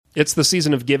It's the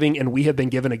season of giving, and we have been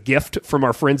given a gift from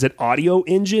our friends at Audio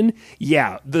Engine.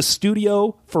 Yeah, the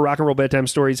studio for Rock and Roll Bedtime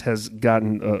Stories has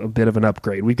gotten a bit of an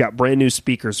upgrade. We've got brand new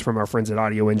speakers from our friends at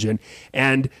Audio Engine,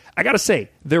 and I gotta say,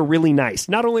 they're really nice.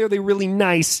 Not only are they really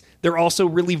nice, they're also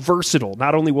really versatile.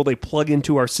 Not only will they plug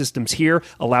into our systems here,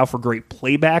 allow for great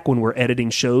playback when we're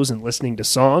editing shows and listening to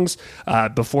songs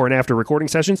before and after recording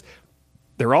sessions,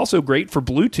 they're also great for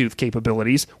Bluetooth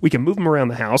capabilities. We can move them around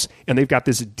the house, and they've got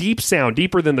this deep sound,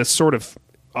 deeper than the sort of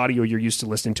audio you're used to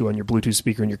listening to on your Bluetooth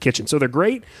speaker in your kitchen. So they're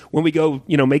great when we go,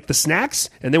 make the snacks,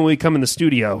 and then when we come in the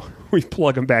studio, we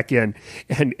plug them back in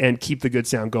and keep the good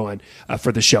sound going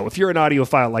for the show. If you're an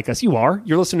audiophile like us, you're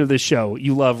listening to this show,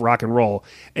 you love rock and roll,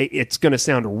 it's going to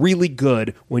sound really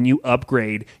good when you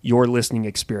upgrade your listening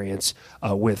experience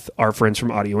with our friends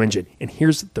from Audio Engine. And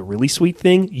here's the really sweet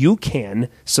thing, you can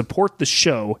support the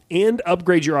show and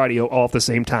upgrade your audio all at the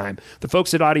same time. The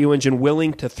folks at Audio Engine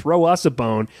willing to throw us a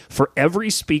bone for every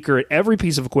speaker at every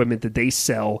piece of equipment that they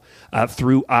sell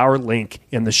through our link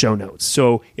in the show notes.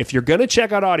 So if you're going to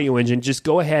check out Audio Engine, just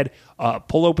go ahead,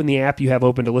 pull open the app you have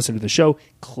open to listen to the show,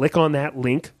 click on that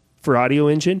link for Audio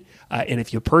Engine, and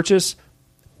if you purchase,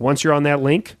 once you're on that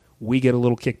link, we get a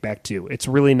little kickback too. It's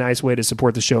a really nice way to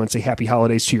support the show and say happy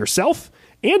holidays to yourself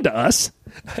and to us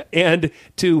and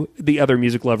to the other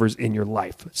music lovers in your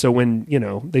life. So when,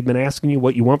 they've been asking you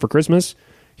what you want for Christmas,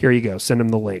 here you go. Send them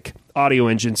the link. Audio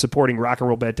Engine supporting Rock and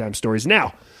Roll Bedtime Stories.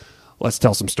 Now, let's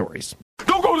tell some stories.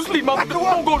 Don't go to sleep, Mom.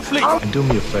 Don't go to sleep. And do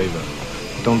me a favor.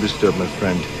 Don't disturb my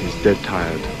friend. He's dead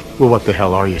tired. Well, what the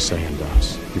hell are you saying to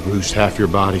us? You lose half your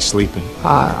body sleeping?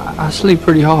 I sleep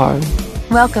pretty hard.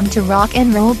 Welcome to Rock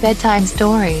and Roll Bedtime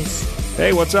Stories.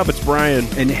 Hey, what's up? It's Brian.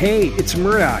 And hey, it's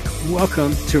Murdoch.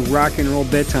 Welcome to Rock and Roll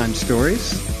Bedtime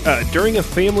Stories. During a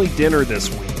family dinner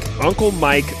this week, Uncle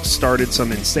Mike started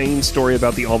some insane story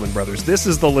about the Allman Brothers. This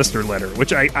is the listener letter,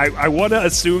 which I want to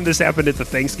assume this happened at the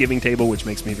Thanksgiving table, which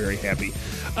makes me very happy.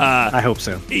 I hope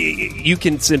so. You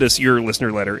can send us your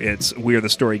listener letter. It's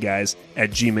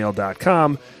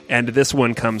wearethestoryguys@gmail.com. And this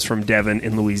one comes from Devin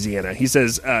in Louisiana. He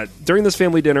says, during this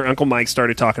family dinner, Uncle Mike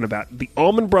started talking about the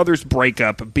Allman Brothers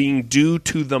breakup being due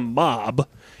to the mob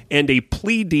and a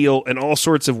plea deal and all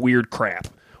sorts of weird crap.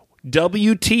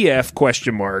 WTF ?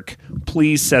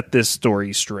 Please set this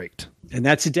story straight. And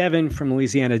that's Devin from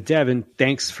Louisiana. Devin,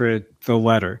 thanks for the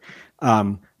letter.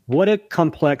 What a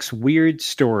complex, weird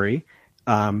story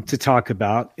to talk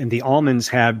about. And the Allmans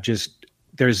have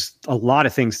there's a lot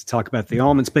of things to talk about the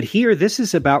Allmans, but here, this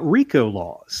is about RICO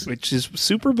laws. Which is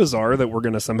super bizarre that we're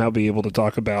going to somehow be able to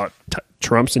talk about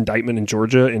Trump's indictment in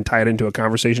Georgia and tie it into a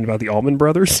conversation about the Allman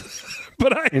Brothers.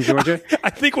 But in Georgia? I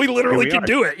think we literally can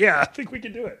do it. Yeah, I think we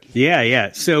can do it.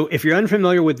 Yeah. So if you're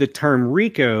unfamiliar with the term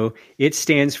RICO, it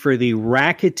stands for the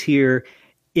Racketeer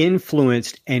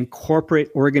Influenced and Corporate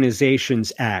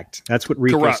Organizations Act. That's what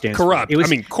RICO stands for. Corrupt.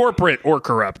 Corporate or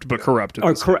corrupt, but corrupt.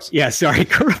 Corrupt. Yeah, sorry.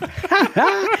 Corrupt.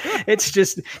 It's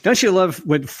just, don't you love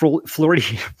when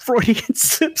Floridian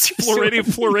slips? Floridian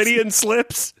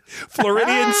slips?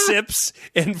 Floridian sips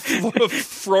and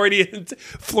Floridian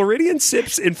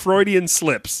sips and Freudian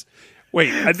slips. Wait,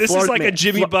 this is like a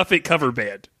Jimmy Buffett cover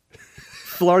band.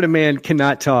 Florida man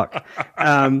cannot talk.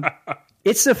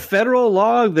 It's a federal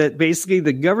law that basically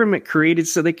the government created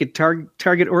so they could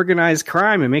target organized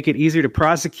crime and make it easier to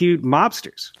prosecute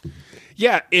mobsters.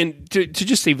 Yeah, and to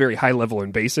just say very high level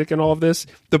and basic in all of this,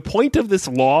 the point of this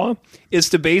law is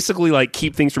to basically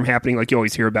keep things from happening like you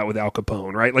always hear about with Al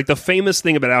Capone, right? Like the famous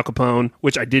thing about Al Capone,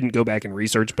 which I didn't go back and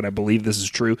research, but I believe this is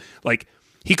true,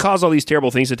 he caused all these terrible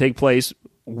things to take place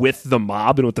with the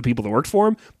mob and with the people that worked for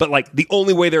him, but the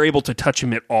only way they're able to touch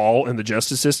him at all in the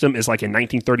justice system is in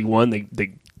 1931 they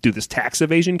do this tax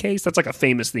evasion case. That's a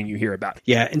famous thing you hear about.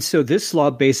 Yeah, and so this law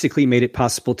basically made it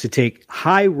possible to take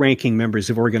high-ranking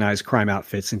members of organized crime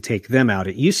outfits and take them out.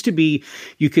 It used to be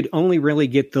you could only really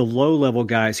get the low-level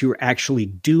guys who were actually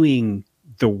doing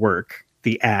the work,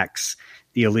 the acts,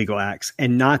 the illegal acts,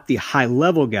 and not the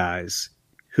high-level guys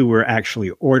who were actually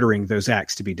ordering those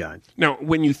acts to be done. Now,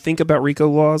 when you think about RICO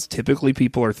laws, typically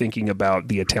people are thinking about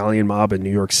the Italian mob in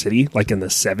New York City, in the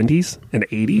 70s and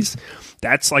 80s.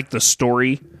 That's the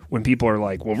story when people are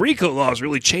like, well, RICO laws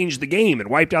really changed the game and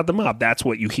wiped out the mob. That's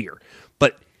what you hear.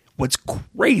 But what's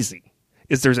crazy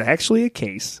is there's actually a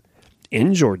case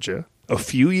in Georgia a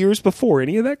few years before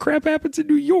any of that crap happens in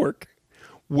New York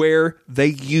where they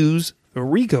use the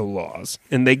RICO laws,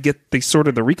 and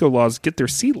the RICO laws get their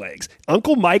sea legs.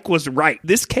 Uncle Mike was right.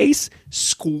 This case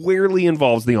squarely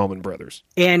involves the Allman Brothers.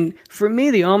 And for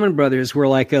me, the Allman Brothers were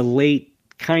a late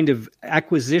kind of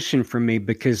acquisition for me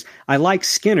because I like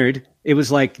Skinnerd. It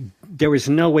was there was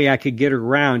no way I could get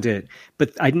around it.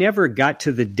 but I never got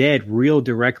to the Dead real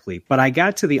directly. But I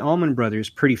got to the Allman Brothers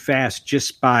pretty fast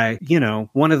just by,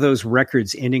 one of those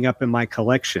records ending up in my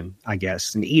collection, I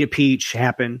guess. And Eat a Peach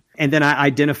happened. And then I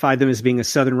identified them as being a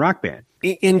Southern rock band.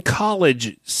 In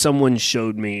college, someone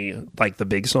showed me like the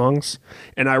big songs,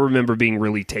 and I remember being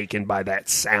really taken by that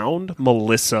sound,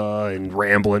 Melissa and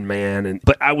Ramblin' Man,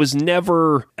 but I was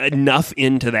never enough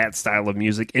into that style of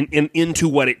music and into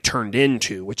what it turned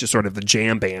into, which is sort of the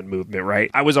jam band movement, right?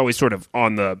 I was always sort of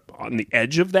on the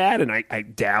edge of that, and I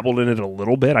dabbled in it a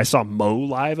little bit. I saw Mo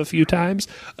live a few times,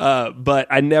 but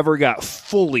I never got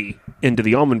fully into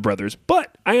the Allman Brothers,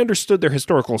 but I understood their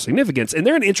historical significance, and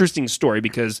they're an interesting story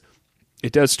because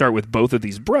it does start with both of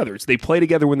these brothers. They play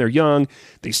together when they're young.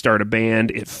 They start a band.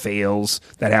 It fails.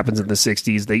 That happens in the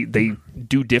 60s. They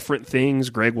do different things.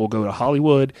 Greg will go to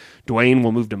Hollywood. Dwayne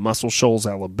will move to Muscle Shoals,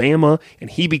 Alabama, and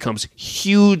he becomes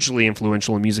hugely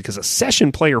influential in music as a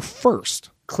session player first.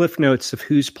 Cliff notes of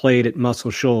who's played at Muscle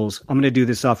Shoals. I'm going to do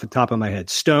this off the top of my head.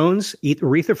 Stones,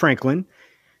 Aretha Franklin,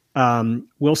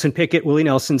 Wilson Pickett, Willie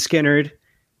Nelson, Skynyrd,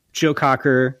 Joe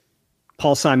Cocker,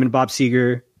 Paul Simon, Bob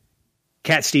Seger,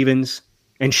 Cat Stevens,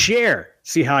 and Cher.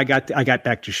 See how I got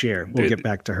back to Cher. We'll get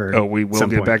back to her. Oh, we will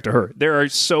get back to her. There are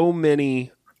so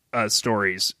many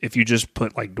stories, if you just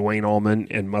put like Dwayne Allman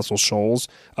and Muscle Shoals,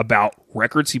 about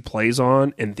records he plays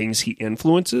on and things he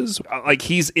influences. Like,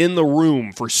 he's in the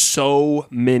room for so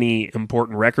many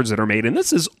important records that are made. And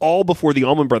this is all before the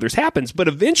Allman Brothers happens. But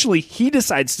eventually he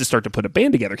decides to start to put a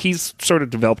band together. He's sort of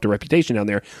developed a reputation down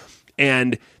there.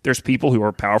 And there's people who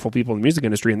are powerful people in the music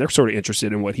industry, and they're sort of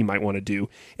interested in what he might want to do.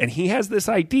 And he has this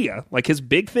idea, like his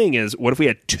big thing is, what if we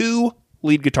had 2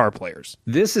 lead guitar players?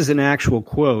 This is an actual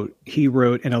quote he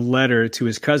wrote in a letter to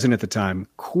his cousin at the time.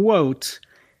 Quote,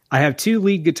 I have 2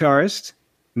 lead guitarists,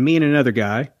 me and another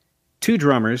guy, 2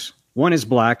 drummers, one is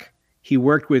black. He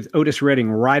worked with Otis Redding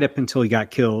right up until he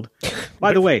got killed.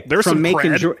 By the way, there's from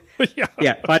Macon, Georgia.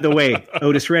 Yeah, by the way,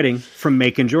 Otis Redding from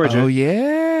Macon, Georgia. Oh,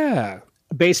 yeah.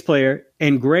 Bass player,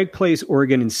 and Greg plays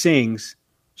organ and sings.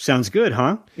 Sounds good,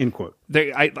 huh? End quote.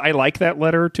 I like that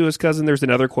letter to his cousin. There's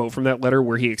another quote from that letter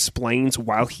where he explains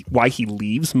why he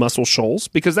leaves Muscle Shoals,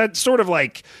 because that's sort of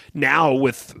like, now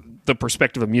with the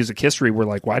perspective of music history, we're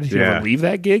like, why did he ever leave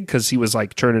that gig? Because he was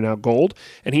like churning out gold.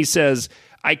 And he says,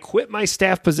 I quit my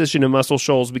staff position in Muscle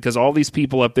Shoals because all these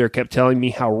people up there kept telling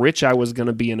me how rich I was going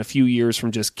to be in a few years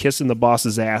from just kissing the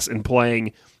boss's ass and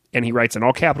playing. And he writes in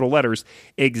all capital letters,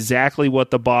 exactly what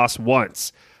the boss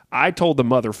wants. I told the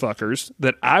motherfuckers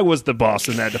that I was the boss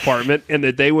in that department and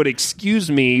that they would excuse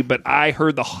me, but I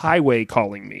heard the highway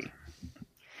calling me.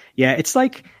 Yeah, it's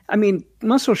like, I mean,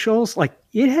 Muscle Shoals, like,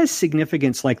 it has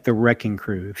significance like the Wrecking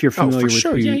Crew. If you're familiar with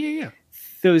sure. who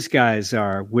those guys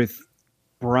are, with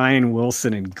Brian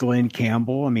Wilson and Glenn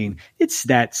Campbell. I mean, it's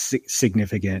that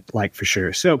significant, like, for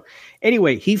sure. So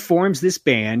anyway, he forms this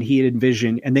band he had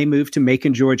envisioned, and they moved to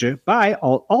Macon, Georgia.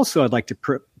 Also, I'd like to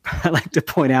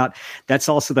point out that's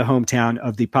also the hometown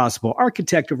of the possible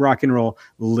architect of rock and roll,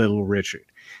 Little Richard.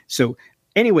 So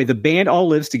anyway, the band all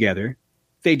lives together.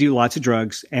 They do lots of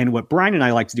drugs. And what Brian and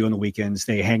I like to do on the weekends,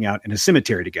 they hang out in a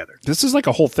cemetery together. This is like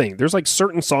a whole thing. There's like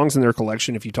certain songs in their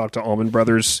collection, if you talk to Allman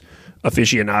Brothers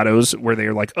aficionados, where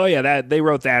they're like, oh yeah, that they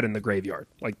wrote that in the graveyard.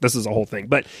 Like, this is a whole thing.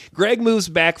 But Greg moves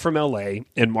back from LA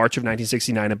in March of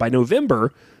 1969. And by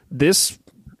November, this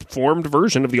formed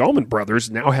version of the Allman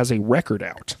Brothers now has a record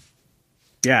out.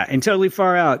 Yeah, and Totally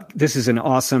Far Out, this is an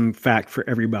awesome fact for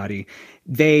everybody.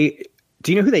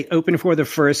 Do you know who they opened for the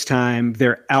first time?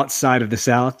 They're outside of the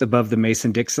South, above the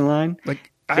Mason-Dixon line.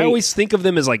 Like, I always think of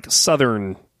them as like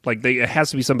Southern, like it has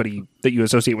to be somebody that you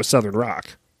associate with Southern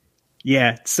rock.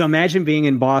 Yeah. So imagine being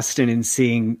in Boston and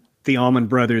seeing the Allman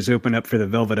Brothers open up for the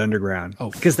Velvet Underground. Oh,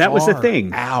 because that was the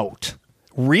thing. Out.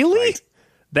 Really? Right.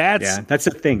 That's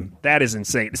a thing. That is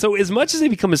insane. So as much as they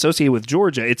become associated with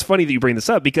Georgia, it's funny that you bring this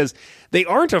up because they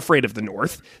aren't afraid of the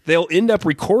North. They'll end up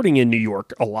recording in New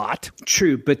York a lot.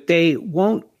 True, but they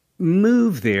won't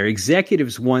move there.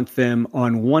 Executives want them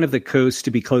on one of the coasts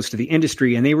to be close to the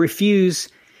industry, and they refuse,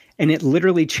 and it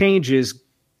literally changes,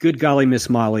 good golly, Miss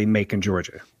Molly, Macon,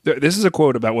 Georgia. This is a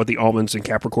quote about what the Allmans and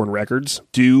Capricorn Records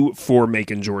do for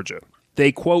Macon, Georgia.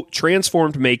 They, quote,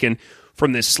 transformed Macon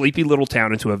from this sleepy little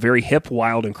town into a very hip,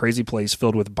 wild, and crazy place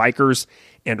filled with bikers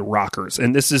and rockers.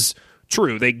 And this is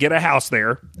true. They get a house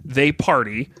there, they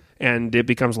party, and it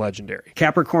becomes legendary.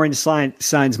 Capricorn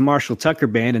signs Marshall Tucker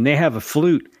Band, and they have a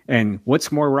flute. And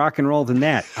what's more rock and roll than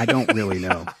that? I don't really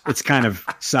know. It's kind of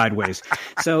sideways.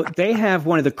 So they have the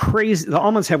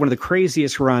Allmans have one of the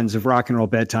craziest runs of rock and roll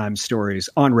bedtime stories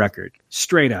on record.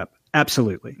 Straight up.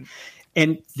 Absolutely.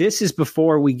 And this is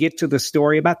before we get to the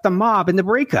story about the mob and the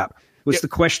breakup. was the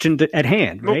question at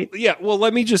hand, right? Well,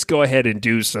 let me just go ahead and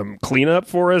do some cleanup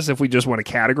for us if we just want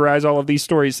to categorize all of these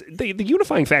stories. The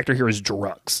unifying factor here is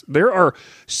drugs. There are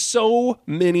so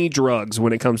many drugs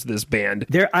when it comes to this band.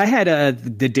 I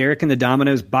had the Derek and the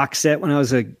Dominoes box set when I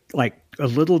was a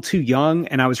little too young,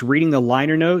 and I was reading the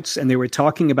liner notes, and they were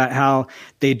talking about how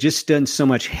they'd just done so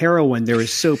much heroin. They were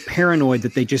so paranoid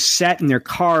that they just sat in their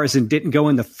cars and didn't go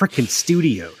in the frickin'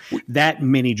 studio. That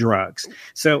many drugs.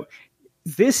 So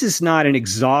this is not an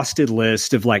exhausted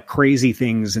list of like crazy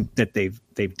things that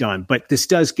they've done, but this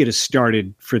does get us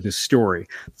started for the story.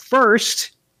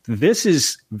 First, this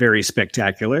is very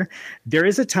spectacular. There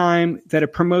is a time that a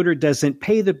promoter doesn't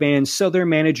pay the band, so their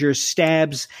manager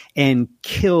stabs and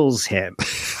kills him.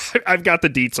 I've got the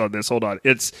deets on this. Hold on.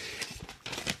 It's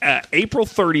April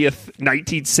 30th,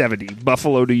 1970,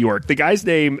 Buffalo, New York. The guy's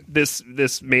name, this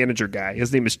manager guy,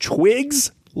 his name is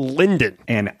Twigs Linden.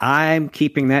 And I'm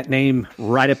keeping that name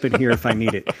right up in here if I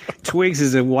need it. Twigs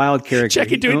is a wild character.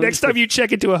 Check into it. Next time you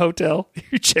check into a hotel,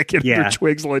 you check in for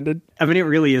Twigs Linden. I mean, it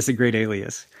really is a great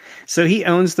alias. So he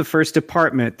owns the first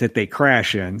apartment that they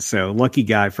crash in. So lucky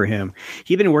guy for him.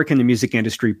 He'd been working in the music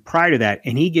industry prior to that,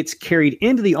 and he gets carried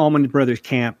into the Allman Brothers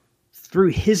camp through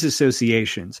his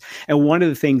associations. And one of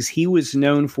the things he was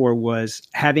known for was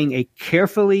having a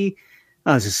carefully,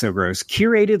 this is so gross,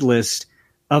 curated list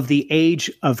of the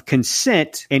age of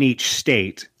consent in each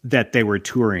state that they were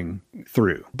touring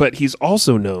through. But he's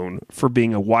also known for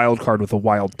being a wild card with a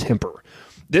wild temper.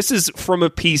 This is from a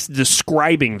piece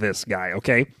describing this guy,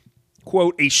 okay?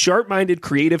 Quote, a sharp-minded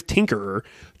creative tinkerer,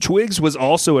 Twigs was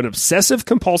also an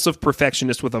obsessive-compulsive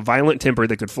perfectionist with a violent temper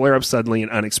that could flare up suddenly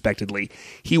and unexpectedly.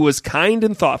 He was kind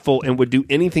and thoughtful and would do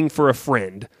anything for a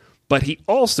friend, but he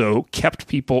also kept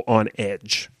people on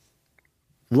edge.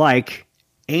 Like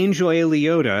Angel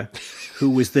Eliota,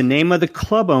 who was the name of the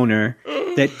club owner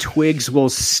that Twigs will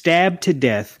stab to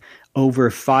death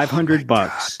over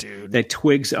 $500 that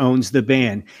Twigs owns the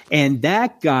band. And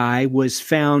that guy was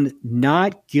found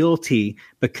not guilty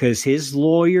because his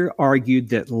lawyer argued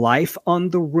that life on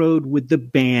the road with the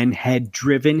band had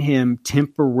driven him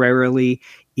temporarily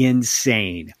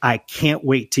insane. I can't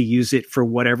wait to use it for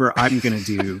whatever I'm going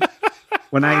to do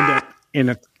when I end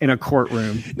up in a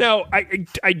courtroom. Now,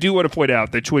 I do want to point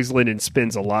out that Twigs Linden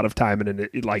spends a lot of time in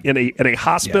a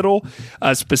hospital,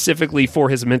 specifically for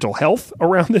his mental health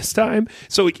around this time.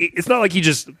 So it's not like he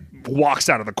just walks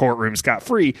out of the courtroom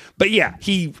scot-free. But yeah,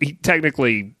 he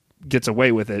technically gets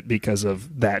away with it because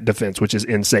of that defense, which is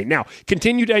insane. Now,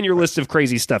 continue down your list of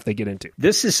crazy stuff they get into.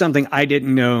 This is something I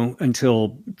didn't know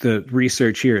until the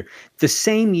research here. The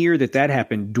same year that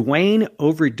happened, Dwayne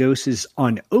overdoses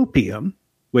on opium,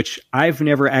 which I've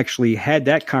never actually had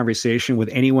that conversation with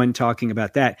anyone talking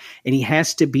about that. And he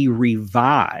has to be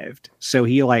revived. So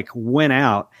he went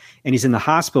out and he's in the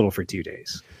hospital for 2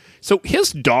 days. So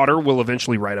his daughter will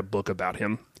eventually write a book about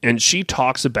him. And she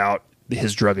talks about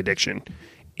his drug addiction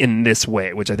in this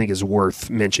way, which I think is worth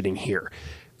mentioning here.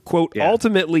 Quote,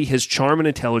 ultimately, his charm and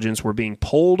intelligence were being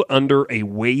pulled under a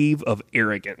wave of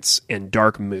arrogance and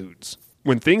dark moods.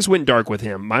 When things went dark with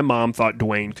him, my mom thought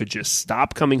Dwayne could just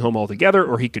stop coming home altogether,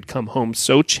 or he could come home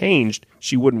so changed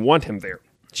she wouldn't want him there.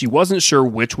 She wasn't sure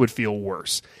which would feel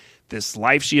worse. This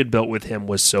life she had built with him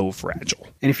was so fragile.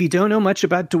 And if you don't know much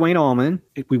about Dwayne Allman,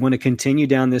 if we want to continue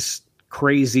down this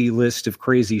crazy list of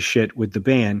crazy shit with the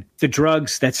band, the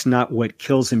drugs, that's not what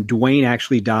kills him. Dwayne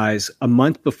actually dies a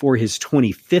month before his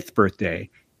 25th birthday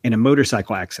in a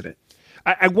motorcycle accident.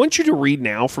 I want you to read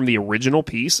now from the original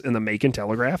piece in the Macon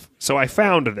Telegraph. So I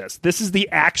found this. This is the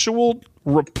actual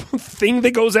thing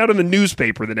that goes out in the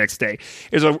newspaper the next day.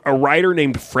 There's a writer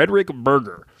named Frederick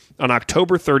Berger. On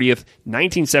October 30th,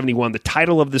 1971, the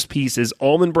title of this piece is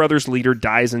Allman Brothers Leader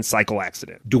Dies in Cycle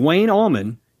Accident. Dwayne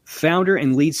Allman, founder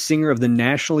and lead singer of the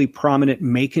nationally prominent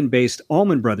Macon-based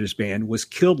Allman Brothers Band, was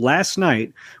killed last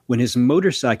night when his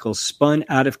motorcycle spun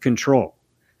out of control.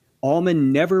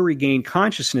 Allman never regained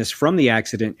consciousness from the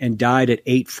accident and died at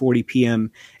 8:40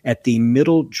 p.m. at the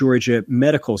Middle Georgia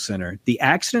Medical Center. The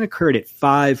accident occurred at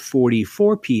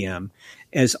 5:44 p.m.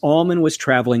 as Allman was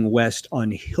traveling west on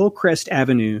Hillcrest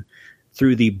Avenue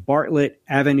through the Bartlett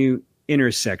Avenue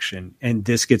intersection, and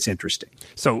this gets interesting.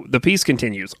 So the piece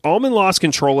continues. Allman lost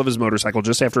control of his motorcycle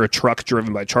just after a truck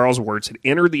driven by Charles Wirtz had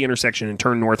entered the intersection and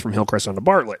turned north from Hillcrest onto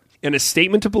Bartlett. In a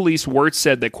statement to police, Wirtz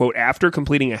said that, quote, after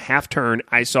completing a half turn,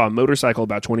 I saw a motorcycle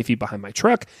about 20 feet behind my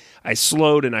truck. I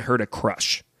slowed and I heard a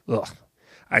crush. Ugh.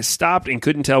 I stopped and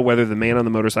couldn't tell whether the man on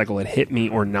the motorcycle had hit me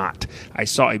or not. I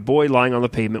saw a boy lying on the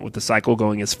pavement with the cycle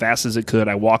going as fast as it could.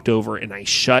 I walked over and I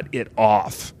shut it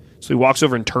off. So he walks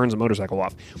over and turns the motorcycle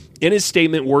off. In his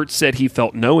statement, Wirtz said he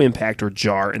felt no impact or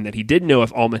jar and that he didn't know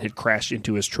if Allman had crashed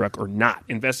into his truck or not.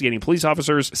 Investigating police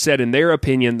officers said in their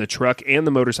opinion the truck and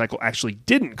the motorcycle actually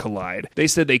didn't collide. They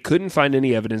said they couldn't find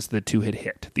any evidence the two had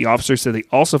hit. The officers said they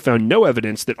also found no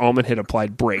evidence that Allman had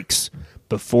applied brakes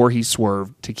before he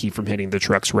swerved to keep from hitting the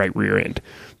truck's right rear end.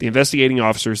 The investigating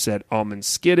officers said Allman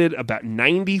skidded about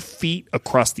 90 feet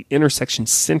across the intersection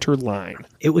center line.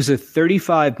 It was a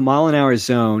 35-mile-an-hour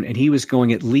zone, and he was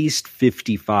going at least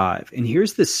 55. And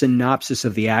here's the synopsis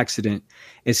of the accident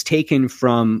as taken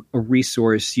from a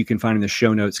resource you can find in the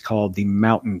show notes called the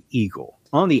Mountain Eagle.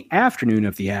 On the afternoon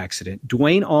of the accident,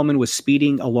 Dwayne Allman was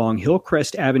speeding along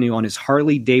Hillcrest Avenue on his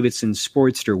Harley-Davidson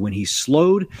Sportster when he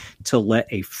slowed to let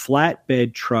a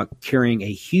flatbed truck carrying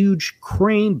a huge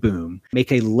crane boom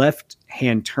make a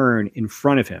left-hand turn in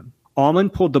front of him.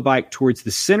 Allman pulled the bike towards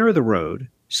the center of the road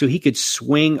so he could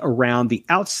swing around the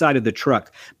outside of the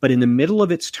truck, but in the middle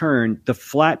of its turn, the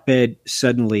flatbed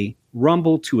suddenly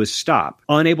rumbled to a stop.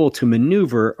 Unable to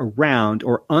maneuver around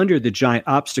or under the giant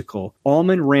obstacle,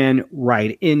 Allman ran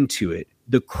right into it.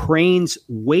 The crane's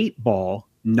weight ball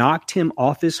knocked him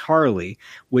off his Harley,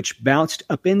 which bounced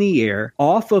up in the air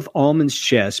off of Allman's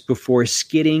chest before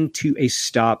skidding to a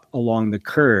stop along the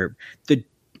curb. The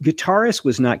guitarist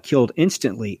was not killed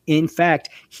instantly. In fact,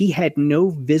 he had no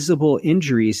visible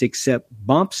injuries except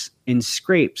bumps and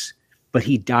scrapes, but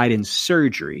he died in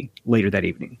surgery later that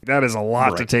evening. That is a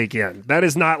lot to take in. That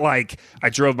is not like I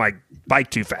drove my bike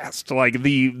too fast. Like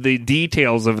the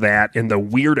details of that and the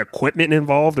weird equipment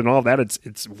involved and all of that,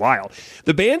 it's wild.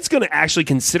 The band's going to actually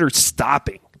consider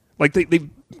stopping. Like they've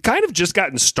kind of just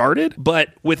gotten started, but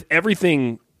with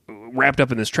everything wrapped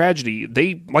up in this tragedy,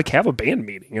 they like have a band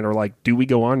meeting and are like, do we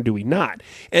go on? Do we not?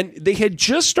 And they had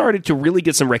just started to really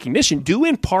get some recognition due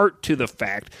in part to the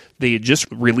fact they had just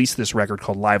released this record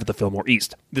called Live at the Fillmore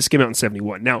East. This came out in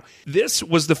 71. Now, this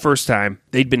was the first time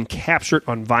they'd been captured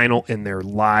on vinyl in their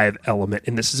live element.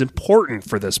 And this is important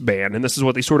for this band. And this is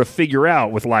what they sort of figure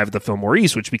out with Live at the Fillmore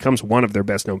East, which becomes one of their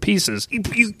best known pieces.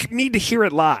 You need to hear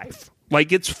it live.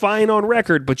 Like it's fine on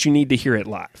record, but you need to hear it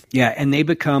live. Yeah. And they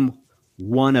become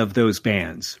one of those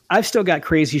bands. I've still got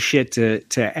crazy shit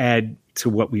to add to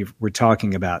what we're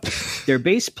talking about. Their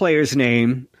bass player's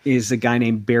name is a guy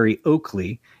named Barry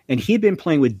Oakley, and he had been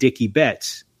playing with Dickie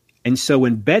Betts. And so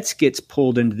when Betts gets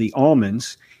pulled into the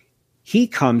Allmans, he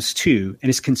comes too and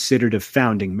is considered a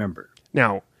founding member.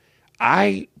 Now,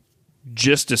 I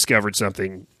just discovered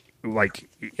something like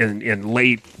in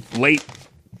late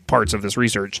parts of this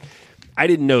research. I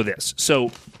didn't know this.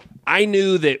 So I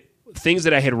knew that things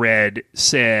that I had read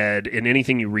said, and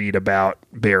anything you read about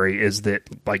Barry is that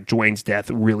like Dwayne's death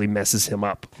really messes him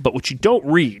up. But what you don't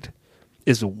read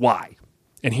is why.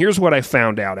 And here's what I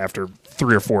found out after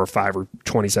 3 or 4 or 5 or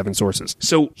 27 sources.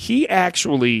 So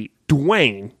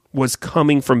Dwayne was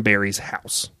coming from Barry's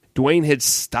house. Dwayne had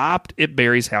stopped at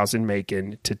Barry's house in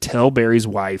Macon to tell Barry's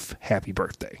wife happy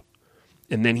birthday.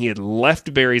 And then he had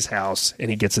left Barry's house and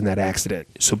he gets in that accident.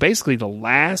 So basically the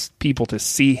last people to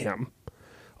see him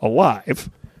alive,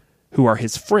 who are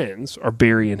his friends, are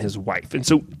Barry and his wife. And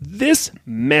so this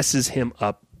messes him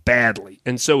up badly.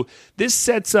 And so this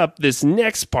sets up this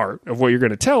next part of what you're going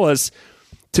to tell us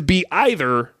to be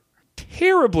either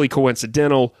terribly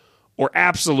coincidental or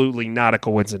absolutely not a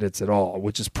coincidence at all,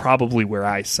 which is probably where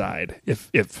I side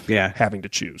if having to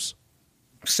choose.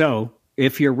 So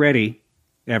if you're ready,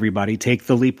 everybody, take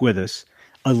the leap with us.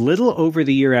 A little over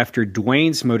the year after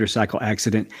Dwayne's motorcycle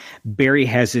accident, Barry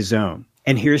has his own.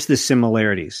 And here's the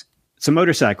similarities. It's a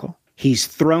motorcycle. He's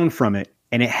thrown from it,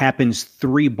 and it happens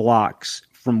 3 blocks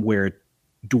from where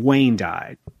Dwayne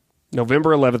died.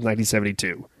 November 11th,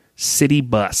 1972. City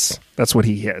bus. That's what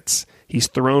he hits. He's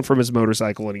thrown from his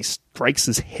motorcycle, and he strikes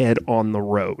his head on the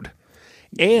road.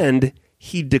 And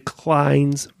he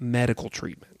declines medical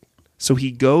treatment. So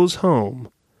he goes home,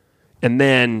 and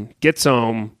then gets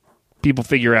home. People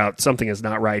figure out something is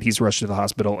not right. He's rushed to the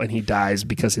hospital, and he dies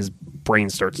because his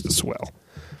brain starts to swell,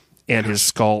 and his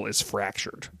skull is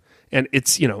fractured. And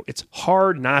it's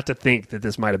hard not to think that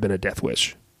this might have been a death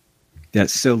wish. Yeah,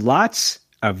 so lots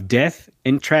of death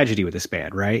and tragedy with this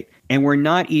band, right? And we're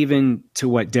not even to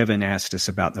what Devin asked us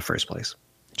about in the first place.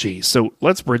 Geez, so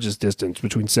let's bridge this distance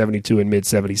between 72 and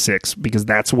mid-76, because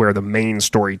that's where the main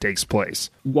story takes place.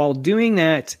 While doing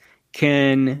that,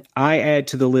 can I add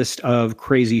to the list of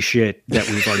crazy shit that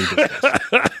we've already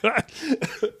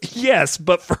discussed? Yes,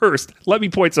 but first, let me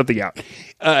point something out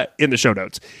in the show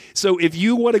notes. So if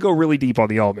you want to go really deep on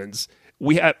the Allmans,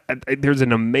 there's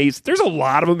a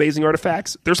lot of amazing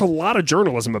artifacts. There's a lot of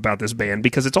journalism about this band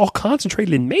because it's all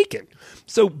concentrated in Macon.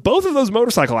 So both of those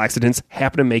motorcycle accidents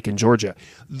happen in Macon, Georgia.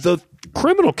 The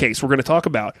criminal case we're going to talk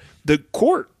about, the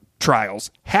court trials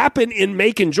happen in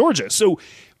Macon, Georgia. So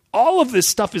all of this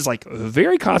stuff is like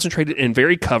very concentrated and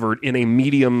very covered in a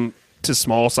medium to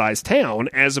small size town,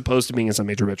 as opposed to being in some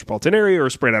major metropolitan area or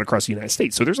spread out across the United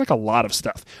States. So there's like a lot of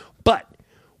stuff. But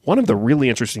one of the really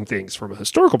interesting things from a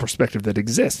historical perspective that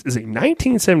exists is a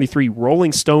 1973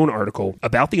 Rolling Stone article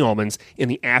about the Allmans in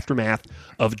the aftermath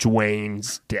of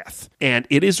Dwayne's death. And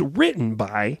it is written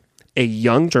by a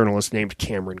young journalist named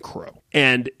Cameron Crowe.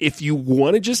 And if you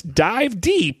want to just dive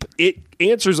deep, it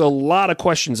answers a lot of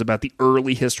questions about the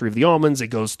early history of the Allmans. It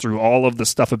goes through all of the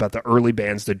stuff about the early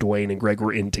bands that Dwayne and Greg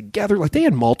were in together. Like, they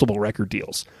had multiple record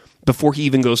deals before he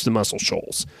even goes to Muscle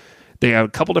Shoals. They have a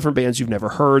couple different bands you've never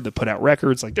heard that put out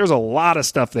records. Like, there's a lot of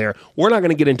stuff there. We're not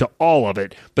going to get into all of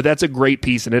it, but that's a great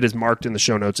piece, and it is marked in the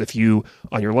show notes if you,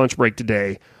 on your lunch break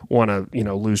today, want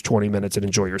to, lose 20 minutes and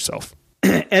enjoy yourself.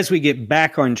 As we get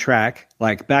back on track,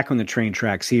 like back on the train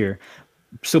tracks here.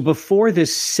 So before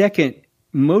this second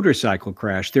motorcycle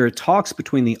crash, there are talks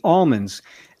between the Allmans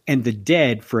and the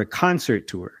Dead for a concert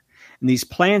tour. And these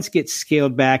plans get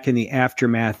scaled back in the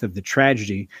aftermath of the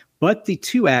tragedy, but the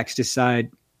two acts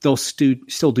decide they'll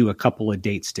still do a couple of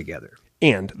dates together.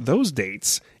 And those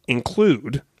dates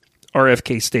include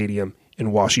RFK Stadium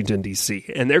in Washington, D.C.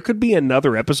 And there could be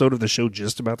another episode of the show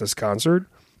just about this concert,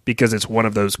 because it's one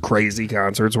of those crazy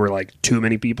concerts where like too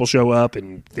many people show up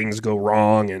and things go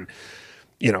wrong and,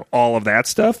 all of that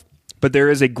stuff. But there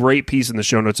is a great piece in the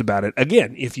show notes about it.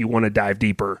 Again, if you want to dive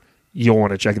deeper, you'll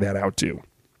want to check that out too.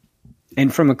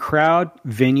 And from a crowd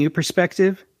venue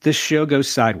perspective, this show goes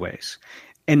sideways.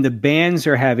 And the bands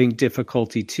are having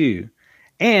difficulty too.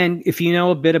 And if you know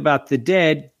a bit about the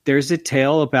Dead, there's a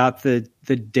tale about the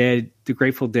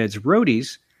Grateful Dead's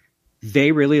roadies.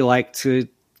 They really like to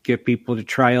get people to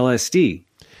try LSD,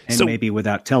 and so, maybe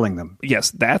without telling them. Yes,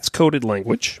 that's coded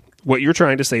language. What you're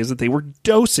trying to say is that they were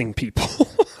dosing people.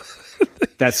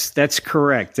 That's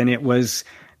correct. And it was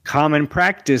common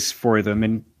practice for them.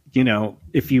 And,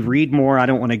 if you read more, I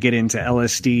don't want to get into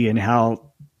LSD and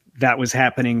how that was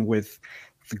happening with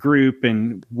the group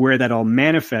and where that all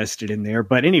manifested in there.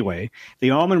 But anyway,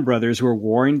 the Allman Brothers were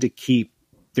warned to keep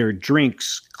their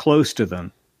drinks close to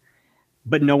them,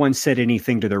 but no one said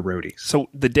anything to their roadies. So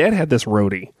the Dead had this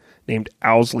roadie named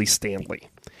Owsley Stanley.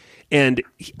 And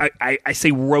I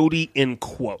say roadie in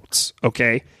quotes,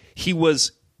 okay?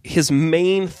 His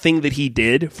main thing that he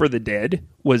did for the Dead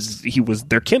was he was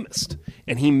their chemist,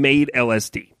 and he made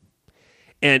LSD.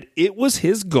 And it was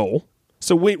his goal.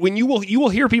 So when you will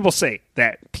hear people say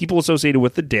that people associated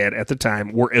with the Dead at the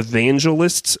time were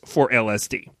evangelists for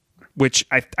LSD, which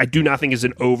I do not think is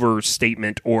an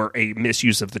overstatement or a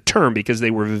misuse of the term, because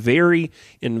they were very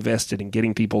invested in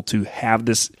getting people to have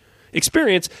this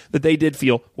experience that they did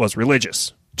feel was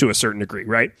religious to a certain degree,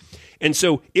 right? And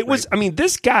so it was,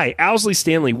 this guy, Owsley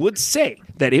Stanley, would say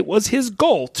that it was his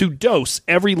goal to dose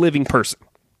every living person.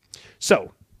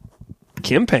 So,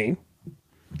 Kim Payne,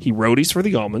 he roadies for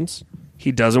the Allmans,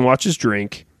 he doesn't watch his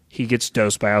drink, he gets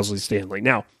dosed by Owsley Stanley.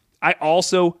 Now, I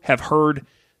also have heard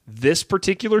this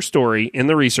particular story in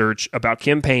the research about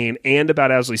Kim Payne and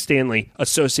about Owsley Stanley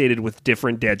associated with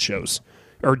different Dead shows,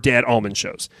 or Dead Allman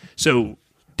shows. So,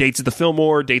 dates at the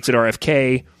Fillmore, dates at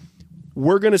RFK.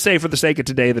 We're going to say for the sake of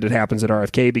today that it happens at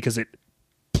RFK because it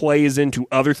plays into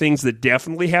other things that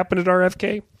definitely happened at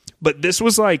RFK. But this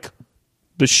was like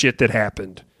the shit that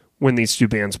happened when these two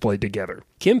bands played together.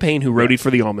 Kim Payne, who roadied for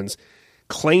the Allmans,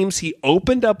 claims he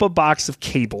opened up a box of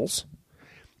cables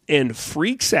and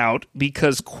freaks out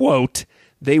because, quote,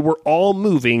 they were all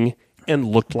moving and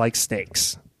looked like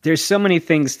snakes. There's so many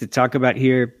things to talk about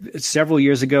here. Several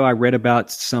years ago, I read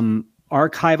about some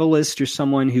archivalist or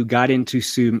someone who got into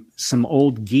some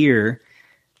old gear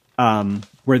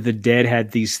where the Dead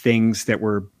had these things that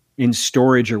were in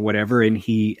storage or whatever, and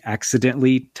he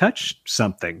accidentally touched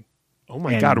something. Oh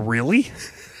my God, really?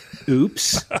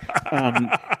 Oops. And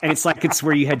it's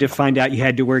where you had to find out you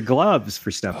had to wear gloves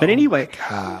for stuff. But anyway,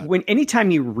 anytime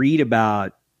you read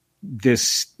about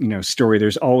this, story,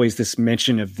 there's always this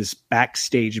mention of this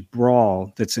backstage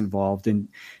brawl that's involved. And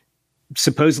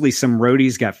supposedly some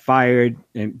roadies got fired,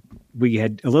 and we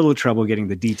had a little trouble getting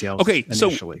the details. Okay,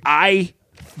 initially. So I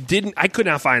could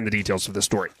not find the details of the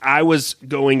story. I was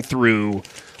going through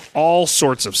all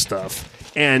sorts of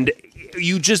stuff, and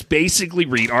you just basically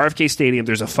read RFK Stadium,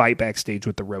 there's a fight backstage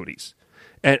with the roadies.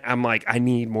 And I'm like, I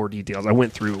need more details. I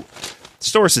went through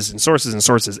sources and sources and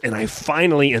sources. And I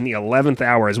finally, in the 11th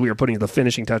hour, as we were putting the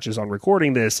finishing touches on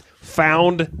recording this,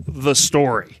 found the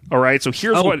story. All right. So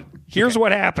here's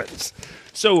what happens.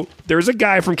 So there's a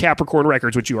guy from Capricorn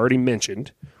Records, which you already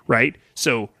mentioned, right?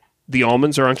 So the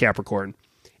Allmans are on Capricorn,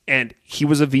 and he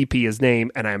was a VP. His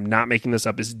name, and I'm not making this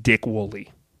up, is Dick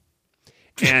Woolley.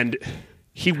 And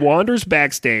he wanders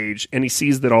backstage, and he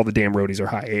sees that all the damn roadies are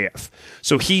high AF.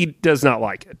 So he does not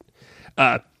like it.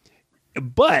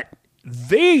 But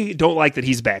they don't like that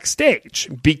he's backstage,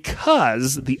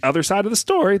 because the other side of the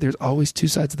story, there's always two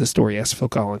sides of the story, asked Phil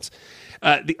Collins.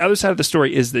 The other side of the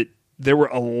story is that there were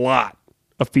a lot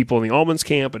of people in the Allmans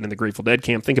camp and in the Grateful Dead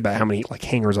camp. Think about how many like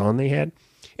hangers-on they had.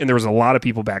 And there was a lot of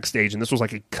people backstage, and this was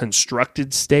like a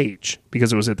constructed stage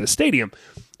because it was at the stadium.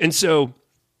 And so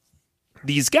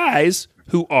these guys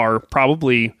who are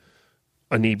probably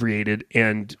inebriated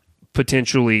and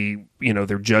potentially,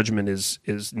 their judgment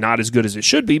is not as good as it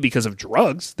should be because of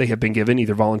drugs they have been given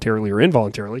either voluntarily or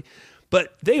involuntarily,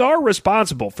 but they are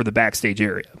responsible for the backstage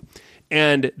area.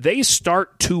 And they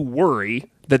start to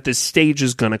worry that the stage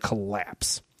is going to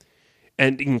collapse.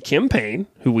 And in Kim Payne,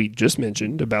 who we just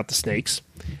mentioned about the snakes,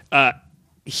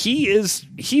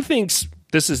 he thinks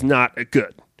this is not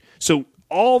good. So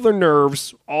all their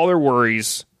nerves, all their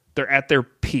worries, they're at their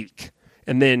peak.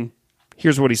 And then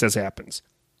here's what he says happens.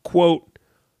 Quote,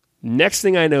 "Next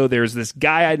thing I know, there's this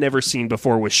guy I'd never seen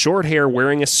before with short hair,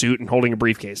 wearing a suit and holding a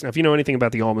briefcase." Now, if you know anything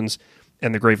about the Allmans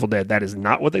and the Grateful Dead, that is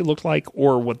not what they looked like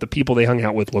or what the people they hung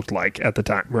out with looked like at the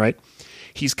time, right?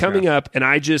 He's coming up, and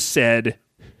I just said,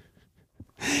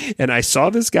 and I saw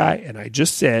this guy, and I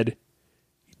just said,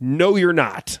 "No, you're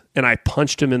not." And I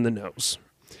punched him in the nose.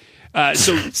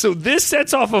 So this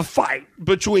sets off a fight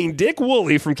between Dick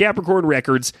Woolley from Capricorn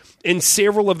Records and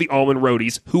several of the Allman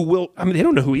roadies who they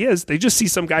don't know who he is. They just see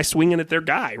some guy swinging at their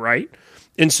guy, right?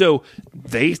 And so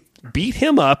they beat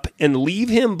him up and leave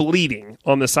him bleeding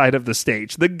on the side of the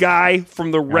stage. The guy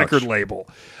from the record label.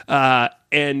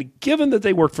 And given that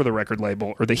they worked for the record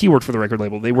label, or that he worked for the record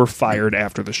label, they were fired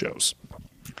after the shows.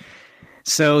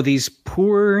 So these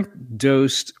poor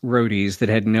dosed roadies that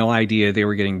had no idea they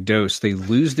were getting dosed, they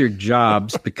lose their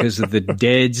jobs because of the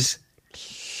Dead's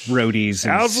roadies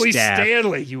and Owsley staff.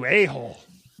 Stanley, you a-hole.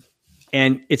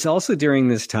 And it's also during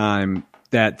this time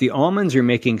that the Allmans are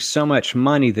making so much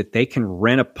money that they can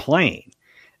rent a plane.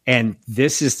 And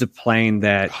this is the plane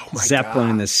that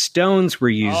Zeppelin and the Stones were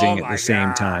using at the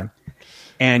same time.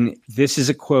 And this is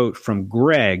a quote from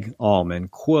Greg Allman,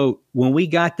 quote, "When we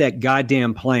got that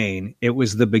goddamn plane, it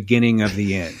was the beginning of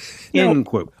the end." End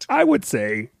quote. I would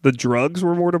say the drugs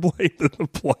were more to blame than the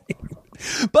plane.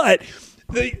 But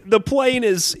the plane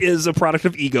is a product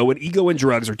of ego, and ego and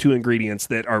drugs are two ingredients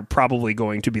that are probably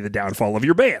going to be the downfall of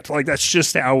your band. Like, that's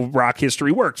just how rock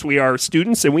history works. We are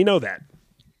students, and we know that.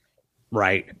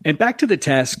 Right. And back to the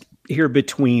task here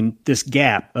between this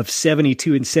gap of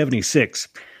 72 and 76.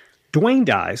 Dwayne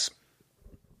dies,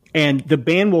 and the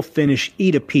band will finish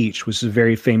Eat a Peach, which is a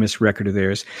very famous record of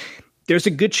theirs. There's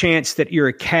a good chance that you're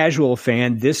a casual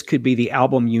fan. This could be the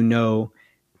album you know,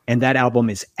 and that album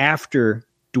is after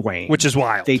Dwayne. Which is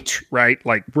wild, right?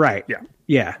 Right.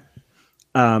 Yeah.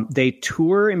 They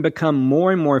tour and become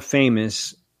more and more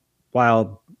famous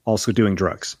while also doing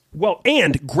drugs. Well,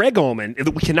 and Greg Allman,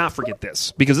 we cannot forget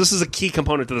this, because this is a key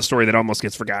component to the story that almost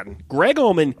gets forgotten. Greg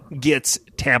Allman gets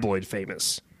tabloid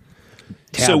famous.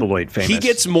 He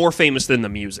gets more famous than the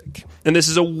music. And this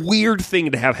is a weird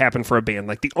thing to have happen for a band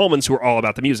like the Allmans, who are all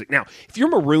about the music. Now, if you're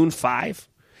Maroon 5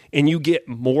 and you get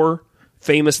more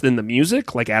famous than the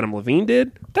music, like Adam Levine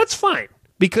did, that's fine.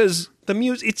 Because the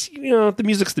music, the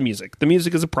music's the music. The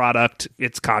music is a product,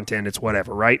 it's content, it's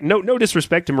whatever, right? No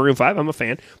disrespect to Maroon 5, I'm a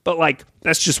fan, but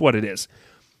that's just what it is.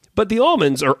 But the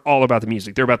Allmans are all about the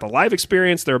music. They're about the live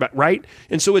experience, they're about, right?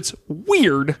 And so it's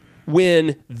weird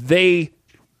when they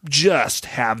just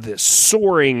have this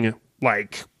soaring,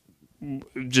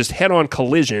 just head-on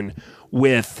collision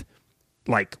with,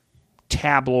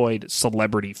 tabloid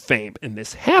celebrity fame. And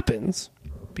this happens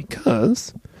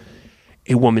because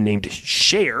a woman named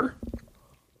Cher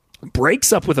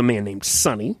breaks up with a man named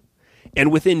Sonny,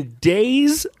 and within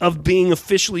days of being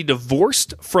officially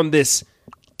divorced from this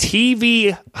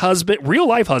TV husband,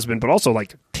 real-life husband, but also,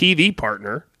 TV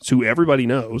partner, who everybody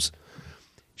knows,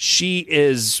 she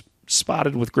is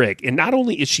spotted with Greg. And not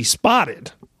only is she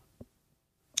spotted,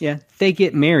 they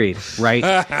get married, right?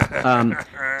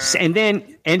 And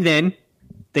then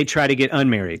they try to get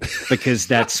unmarried, because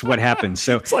that's what happens.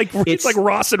 So it's like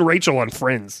Ross and Rachel on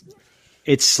Friends.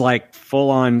 It's like full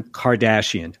on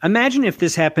Kardashian. Imagine if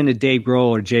this happened to Dave Grohl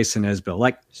or Jason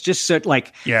Isbell,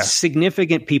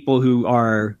 significant people who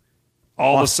are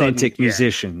all of a sudden, authentic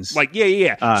musicians. Like,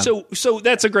 yeah. So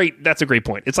that's a great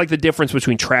point. It's like the difference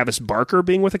between Travis Barker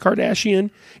being with a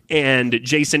Kardashian and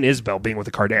Jason Isbell being with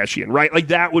a Kardashian, right? Like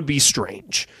that would be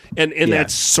strange. And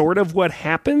that's sort of what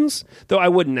happens, though I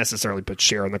wouldn't necessarily put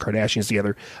Cher and the Kardashians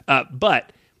together.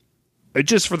 But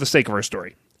just for the sake of our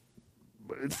story,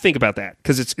 think about that,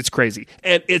 because it's crazy.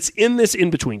 And it's in this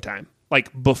in-between time,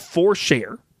 like before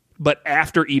Cher, but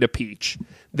after Eat a Peach,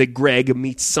 that Greg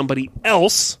meets somebody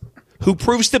else who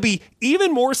proves to be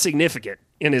even more significant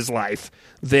in his life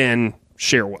than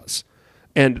Cher was.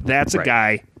 And that's a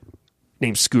guy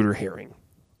named Scooter Herring.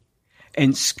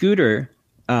 And Scooter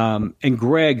and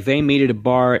Greg, they meet at a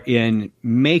bar in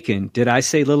Macon. Did I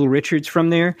say Little Richard's from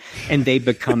there? And they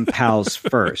become pals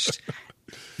first.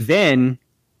 Then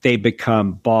they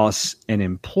become boss and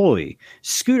employee.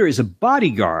 Scooter is a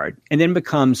bodyguard and then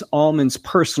becomes Allman's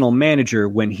personal manager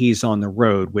when he's on the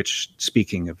road, which,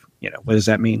 speaking of, what does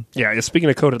that mean? Yeah,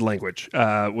 speaking of coded language,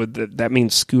 that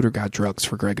means Scooter got drugs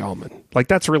for Greg Allman. Like,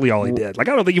 that's really all he did. Like,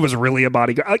 I don't think he was really a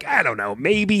bodyguard. Like, I don't know.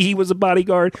 Maybe he was a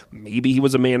bodyguard. Maybe he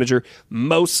was a manager.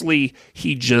 Mostly,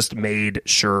 he just made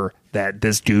sure that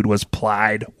this dude was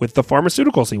plied with the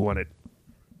pharmaceuticals he wanted.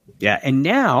 Yeah, and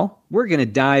now we're going to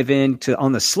dive into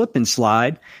on the slip and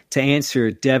slide to answer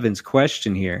Devin's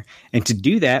question here. And to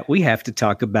do that, we have to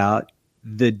talk about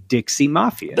the Dixie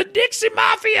Mafia. The Dixie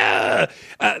Mafia!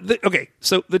 Okay,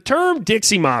 so the term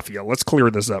Dixie Mafia, let's clear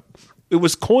this up. It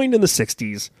was coined in the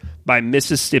 60s by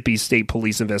Mississippi State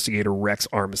Police investigator Rex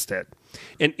Armistead.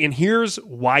 And here's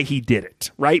why he did it,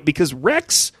 right? Because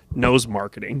Rex knows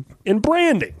marketing and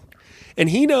branding. And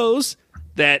he knows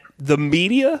that the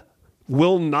media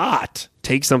will not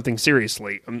take something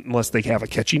seriously unless they have a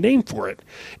catchy name for it.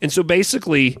 And so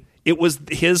basically, he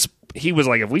was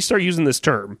like, if we start using this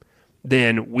term,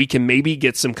 then we can maybe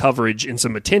get some coverage and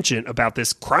some attention about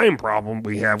this crime problem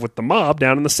we have with the mob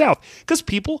down in the South. Because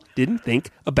people didn't think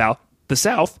about the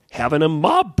South having a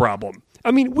mob problem.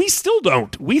 I mean, we still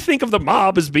don't. We think of the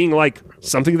mob as being like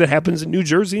something that happens in New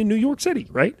Jersey and New York City,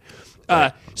 right?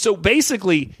 So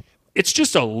basically, it's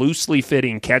just a loosely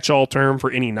fitting catch-all term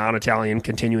for any non-Italian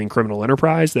continuing criminal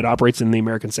enterprise that operates in the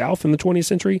American South in the 20th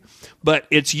century. But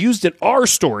it's used in our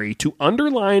story to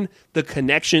underline the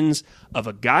connections of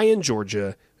a guy in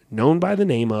Georgia known by the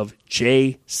name of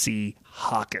J.C.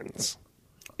 Hawkins.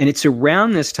 And it's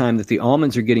around this time that the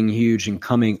Allmans are getting huge and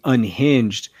coming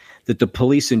unhinged, that the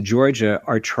police in Georgia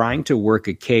are trying to work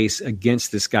a case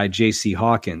against this guy, J.C.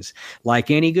 Hawkins.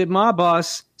 Like any good mob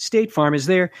boss, State Farm is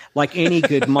there. Like any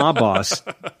good mob boss,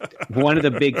 one of the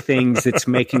big things that's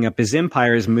making up his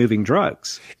empire is moving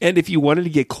drugs. And if you wanted to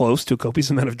get close to a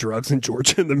copious amount of drugs in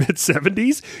Georgia in the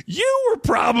mid-'70s, you were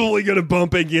probably going to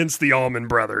bump against the Allman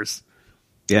brothers.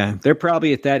 Yeah, they're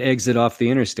probably at that exit off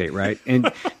the interstate, right?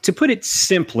 And to put it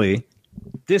simply,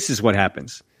 this is what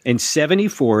happens. In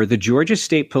 1974, the Georgia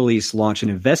State Police launched an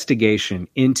investigation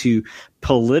into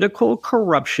political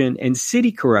corruption and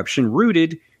city corruption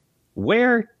rooted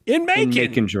where? In Macon. In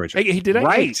Macon, Georgia.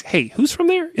 Hey, who's from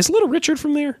there? Is Little Richard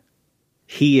from there?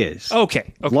 He is.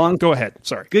 Okay. Go ahead.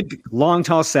 Sorry. Good, long,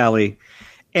 tall Sally.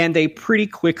 And they pretty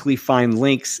quickly find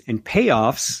links and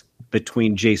payoffs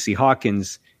between J.C.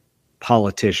 Hawkins,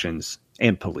 politicians,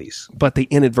 and police. But they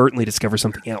inadvertently discover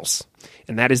something else.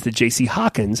 And that is that J.C.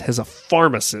 Hawkins has a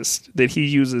pharmacist that he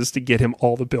uses to get him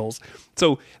all the pills.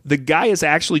 So the guy is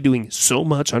actually doing so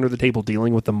much under the table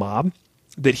dealing with the mob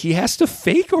that he has to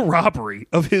fake a robbery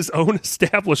of his own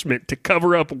establishment to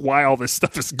cover up why all this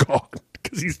stuff is gone,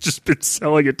 because he's just been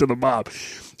selling it to the mob.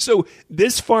 So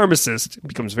this pharmacist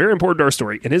becomes very important to our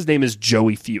story, and his name is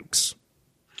Joey Fuchs.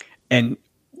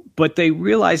 But they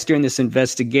realized during this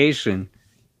investigation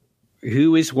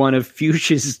who is one of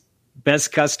Fuchs's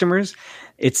best customers.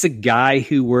 It's a guy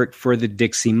who worked for the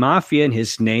Dixie Mafia, and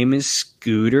his name is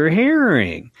Scooter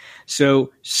Herring.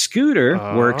 So Scooter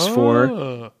works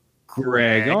for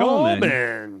Greg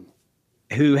Allman,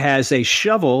 who has a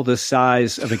shovel the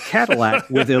size of a Cadillac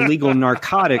with illegal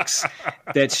narcotics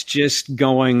that's just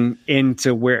going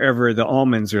into wherever the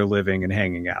Allmans are living and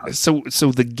hanging out. So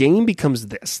the game becomes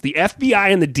this. The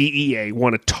FBI and the DEA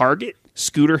want to target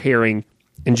Scooter Herring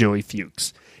and Joey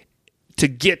Fuchs to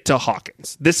get to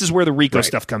Hawkins. This is where the RICO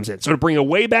stuff comes in. So to bring it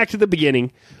way back to the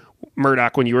beginning,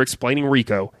 Murdoch, when you were explaining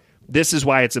RICO, this is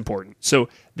why it's important. So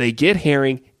they get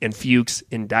Herring and Fuchs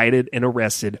indicted and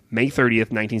arrested May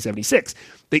 30th, 1976.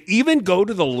 They even go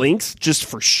to the links just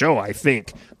for show, I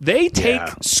think. They take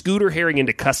Scooter Herring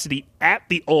into custody at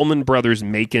the Allman Brothers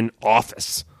Macon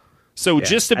office. So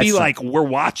just to be like, we're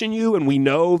watching you and we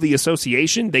know the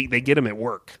association, they get him at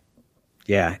work.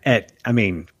 Yeah,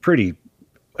 pretty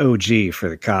OG for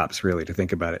the cops, really, to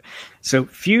think about it. So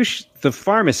Fuchs, the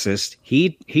pharmacist,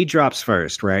 he drops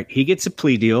first, right? He gets a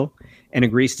plea deal and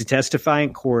agrees to testify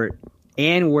in court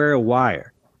and wear a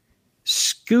wire.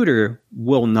 Scooter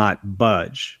will not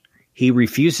budge. He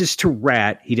refuses to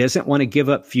rat. He doesn't want to give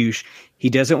up Fuchs. He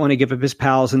doesn't want to give up his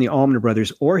pals in the Allman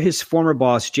Brothers or his former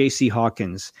boss, J.C.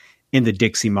 Hawkins, in the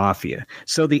Dixie Mafia.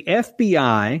 So the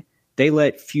FBI, they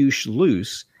let Fuchs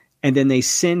loose, and then they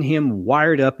send him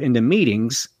wired up into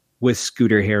meetings with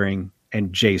Scooter Herring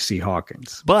and J.C.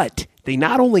 Hawkins. But they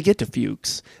not only get to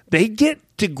Fuchs, they get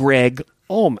to Greg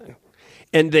Allman.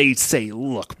 And they say,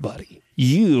 look, buddy,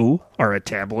 you are a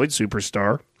tabloid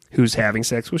superstar who's having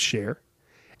sex with Cher.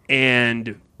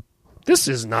 And this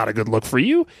is not a good look for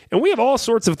you. And we have all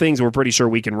sorts of things we're pretty sure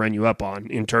we can run you up on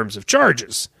in terms of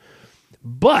charges.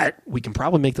 But we can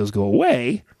probably make those go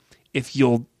away if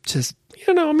you'll just,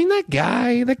 that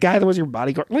guy that was your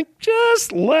bodyguard,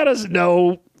 just let us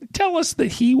know. Tell us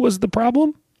that he was the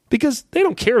problem. Because they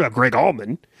don't care about Greg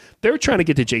Allman. They're trying to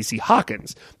get to J.C.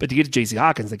 Hawkins. But to get to J.C.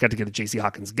 Hawkins, they got to get to J.C.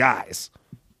 Hawkins' guys.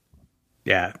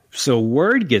 Yeah. So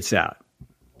word gets out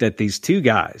that these two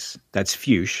guys, that's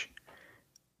Fuchs,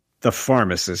 the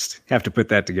pharmacist, have to put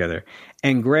that together,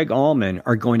 and Greg Allman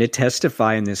are going to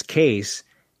testify in this case,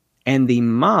 and the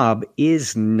mob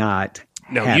is not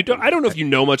happy. You don't. I don't know if you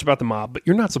know much about the mob, but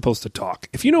you're not supposed to talk.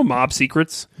 If you know mob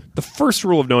secrets, the first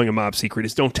rule of knowing a mob secret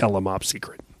is don't tell a mob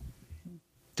secret.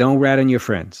 Don't rat on your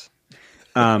friends.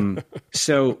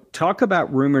 So talk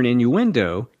about rumor and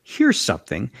innuendo. Here's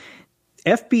something.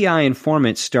 FBI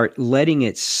informants start letting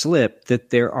it slip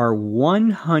that there are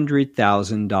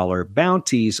 $100,000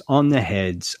 bounties on the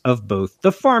heads of both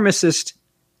the pharmacist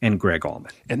and Greg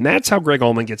Allman. And that's how Greg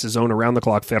Allman gets his own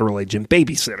around-the-clock federal agent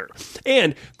babysitter.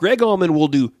 And Greg Allman will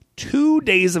do 2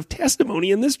 days of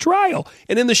testimony in this trial.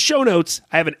 And in the show notes,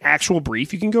 I have an actual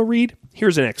brief you can go read.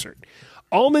 Here's an excerpt.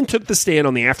 Allman took the stand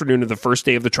on the afternoon of the first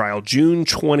day of the trial, June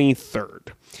 23rd.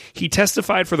 He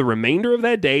testified for the remainder of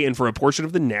that day and for a portion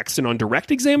of the next, and on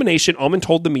direct examination, Allman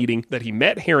told the meeting that he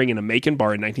met Herring in a Macon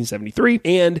bar in 1973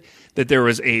 and that there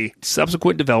was a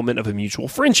subsequent development of a mutual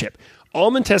friendship.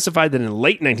 Allman testified that in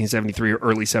late 1973 or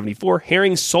early 74,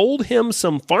 Herring sold him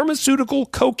some pharmaceutical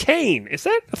cocaine. Is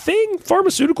that a thing?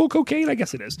 Pharmaceutical cocaine? I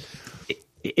guess it is.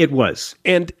 It was.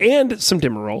 And some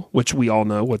Demerol, which we all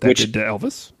know what that did to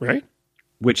Elvis, right?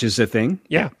 Which is a thing.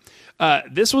 Yeah.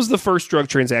 This was the first drug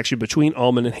transaction between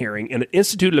Allman and Herring, and it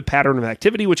instituted a pattern of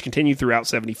activity which continued throughout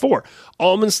 74.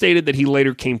 Allman stated that he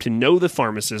later came to know the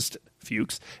pharmacist,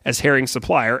 Fuchs, as Herring's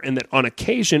supplier, and that on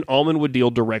occasion, Allman would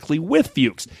deal directly with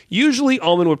Fuchs. Usually,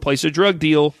 Allman would place a drug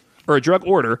deal or a drug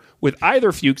order with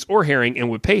either Fuchs or Herring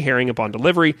and would pay Herring upon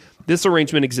delivery. This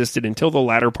arrangement existed until the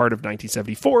latter part of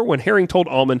 1974, when Herring told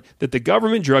Allman that the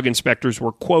government drug inspectors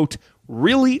were, quote,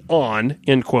 really on,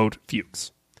 end quote,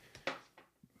 Fuchs.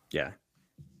 Yeah.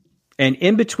 And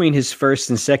in between his first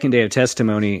and second day of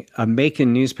testimony, a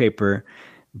Macon newspaper,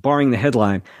 barring the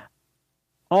headline,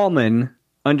 Allman,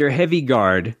 under heavy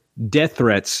guard, death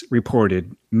threats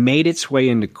reported, made its way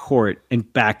into court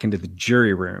and back into the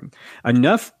jury room.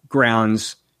 Enough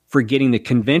grounds for getting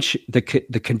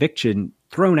the conviction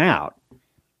thrown out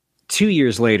 2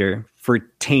 years later for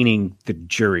tainting the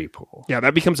jury pool. Yeah,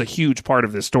 that becomes a huge part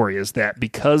of this story, is that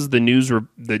because the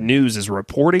news is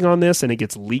reporting on this and it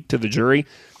gets leaked to the jury,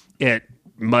 it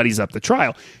muddies up the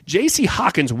trial. J.C.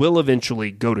 Hawkins will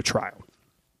eventually go to trial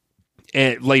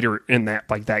later in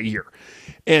that year.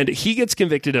 And he gets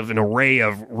convicted of an array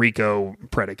of RICO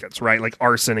predicates, right? Like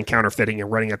arson and counterfeiting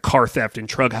and running a car theft and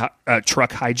truck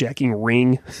hijacking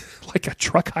ring. Like a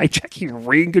truck hijacking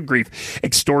ring, good grief.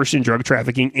 Extortion, drug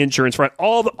trafficking, insurance fraud,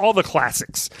 all the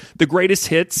classics. The greatest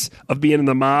hits of being in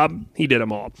the mob, he did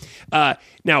them all.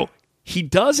 Now, he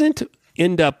doesn't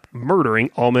end up murdering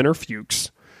Allman or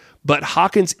Fuchs, but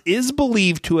Hawkins is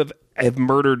believed to have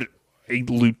murdered a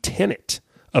lieutenant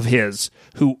of his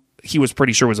who he was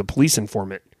pretty sure was a police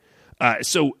informant.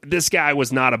 So this guy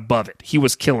was not above it. He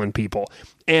was killing people.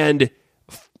 And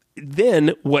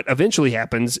then what eventually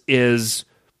happens is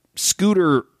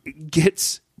Scooter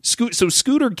gets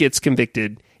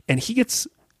convicted, and he gets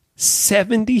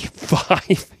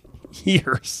 75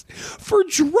 years for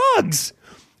drugs,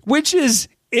 which is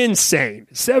insane.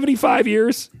 75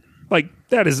 years? Like,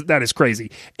 that is crazy.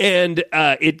 And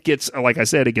it gets, like I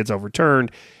said, it gets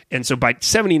overturned. And so by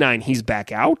 79, he's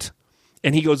back out,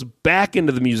 and he goes back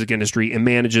into the music industry and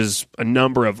manages a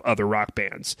number of other rock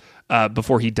bands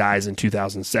before he dies in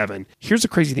 2007. Here's a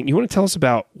crazy thing. You want to tell us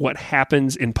about what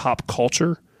happens in pop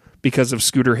culture because of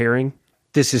Scooter Herring?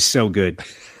 This is so good.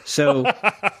 So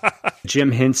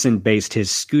Jim Henson based his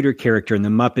Scooter character in the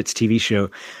Muppets TV show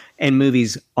and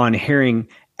movies on Herring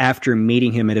after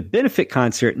meeting him at a benefit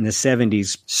concert in the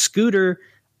 70s. Scooter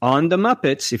on the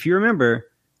Muppets, if you remember,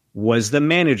 was the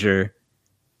manager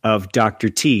of Dr.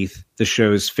 Teeth, the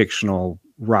show's fictional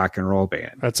rock and roll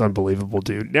band. That's unbelievable,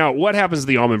 dude. Now, what happens to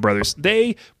the Allman Brothers?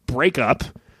 They break up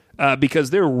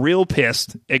because they're real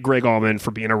pissed at Greg Allman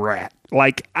for being a rat.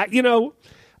 Like, I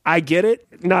get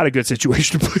it. Not a good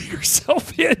situation to put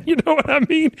yourself in. You know what I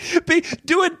mean?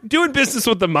 Doing business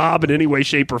with the mob in any way,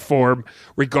 shape, or form,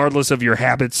 regardless of your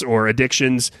habits or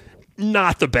addictions,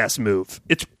 not the best move.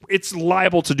 It's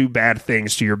liable to do bad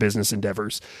things to your business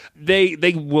endeavors. They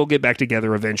will get back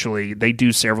together eventually. They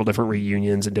do several different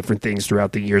reunions and different things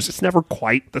throughout the years. It's never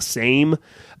quite the same.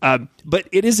 But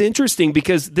it is interesting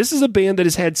because this is a band that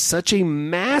has had such a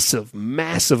massive,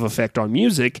 massive effect on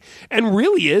music and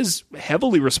really is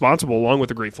heavily responsible, along with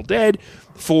the Grateful Dead,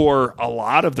 for a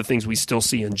lot of the things we still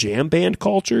see in jam band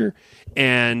culture.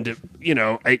 And,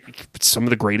 some of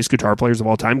the greatest guitar players of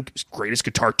all time, greatest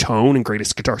guitar tone and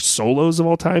greatest guitar solos of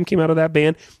all time came out of that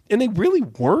band. And they really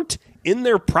weren't in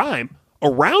their prime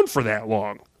around for that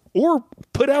long or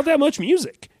put out that much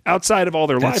music outside of all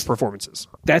their live performances.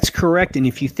 That's correct. And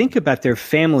if you think about their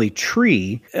family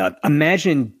tree,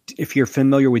 imagine if you're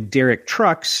familiar with Derek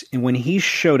Trucks, and when he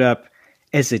showed up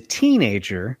as a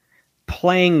teenager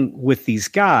playing with these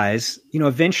guys,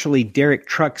 eventually Derek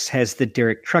Trucks has the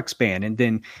Derek Trucks band, and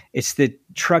then it's the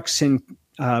Trucks and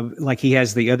he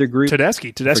has the other group.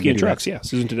 Tedeschi and Trucks, yeah.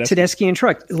 Susan Tedeschi. Tedeschi and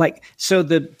Trucks. So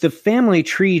the family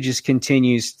tree just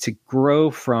continues to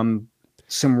grow from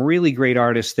some really great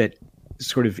artists that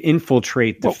sort of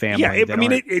infiltrate the family.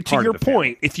 Yeah, to your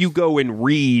point, if you go and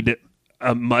read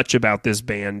much about this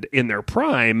band in their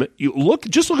prime,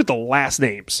 just look at the last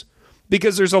names,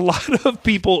 because there's a lot of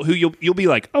people who you'll be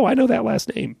like, oh, I know that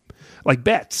last name, like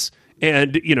Betts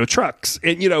and Trucks,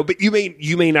 and but you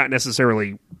may not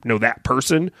necessarily know that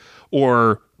person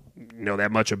or know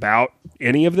that much about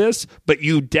any of this, but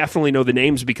you definitely know the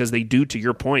names because they do, to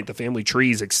your point, the family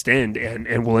trees extend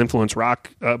and will influence rock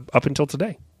up until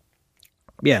today.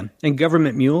 Yeah, and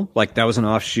Government Mule, that was an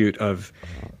offshoot of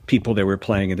people that were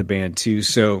playing in the band too.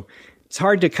 So it's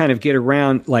hard to kind of get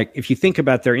around, if you think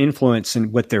about their influence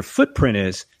and what their footprint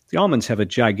is, the Allmans have a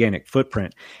gigantic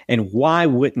footprint. And why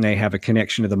wouldn't they have a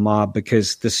connection to the mob?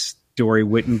 Because the story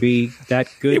wouldn't be that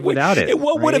good without it.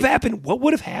 What would have happened? What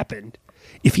would have happened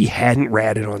if he hadn't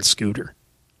ratted on Scooter?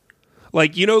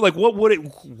 Would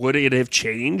it have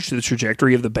changed the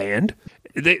trajectory of the band?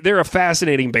 They're a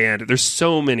fascinating band. There's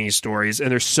so many stories, and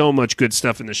there's so much good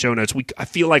stuff in the show notes. I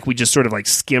feel like we just sort of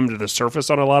skimmed the surface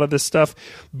on a lot of this stuff.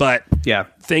 But yeah,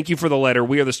 thank you for the letter.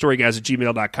 We are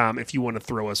thestoryguys@gmail.com if you want to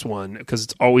throw us one, because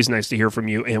it's always nice to hear from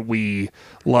you, and we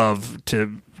love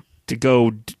to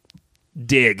go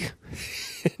dig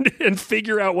and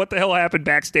figure out what the hell happened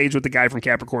backstage with the guy from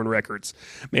Capricorn Records.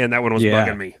 Man, that one was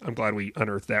bugging me. I'm glad we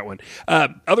unearthed that one.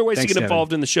 Other ways to get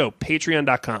involved in the show,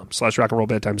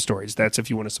 patreon.com/rockandrollbedtime stories. That's if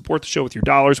you want to support the show with your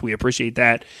dollars. We appreciate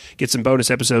that. Get some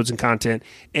bonus episodes and content.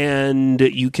 And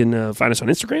you can find us on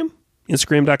Instagram,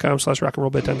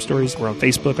 instagram.com/rockandrollbedtime stories. We're on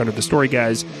Facebook under The Story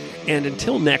Guys. And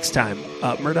until next time,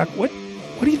 Murdoch, what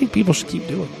do you think people should keep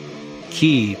doing?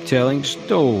 Keep telling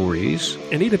stories.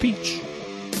 And eat a peach.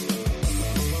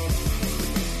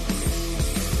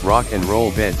 Rock and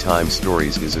Roll Bedtime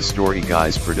Stories is a Story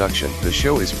Guys production. The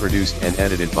show is produced and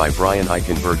edited by Brian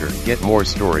Eichenberger. Get more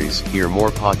stories, hear more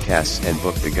podcasts, and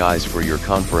book the guys for your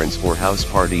conference or house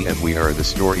party at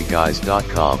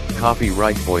wearethestoryguys.com.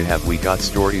 Copyright Boy Have We Got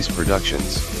Stories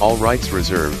Productions. All rights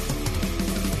reserved.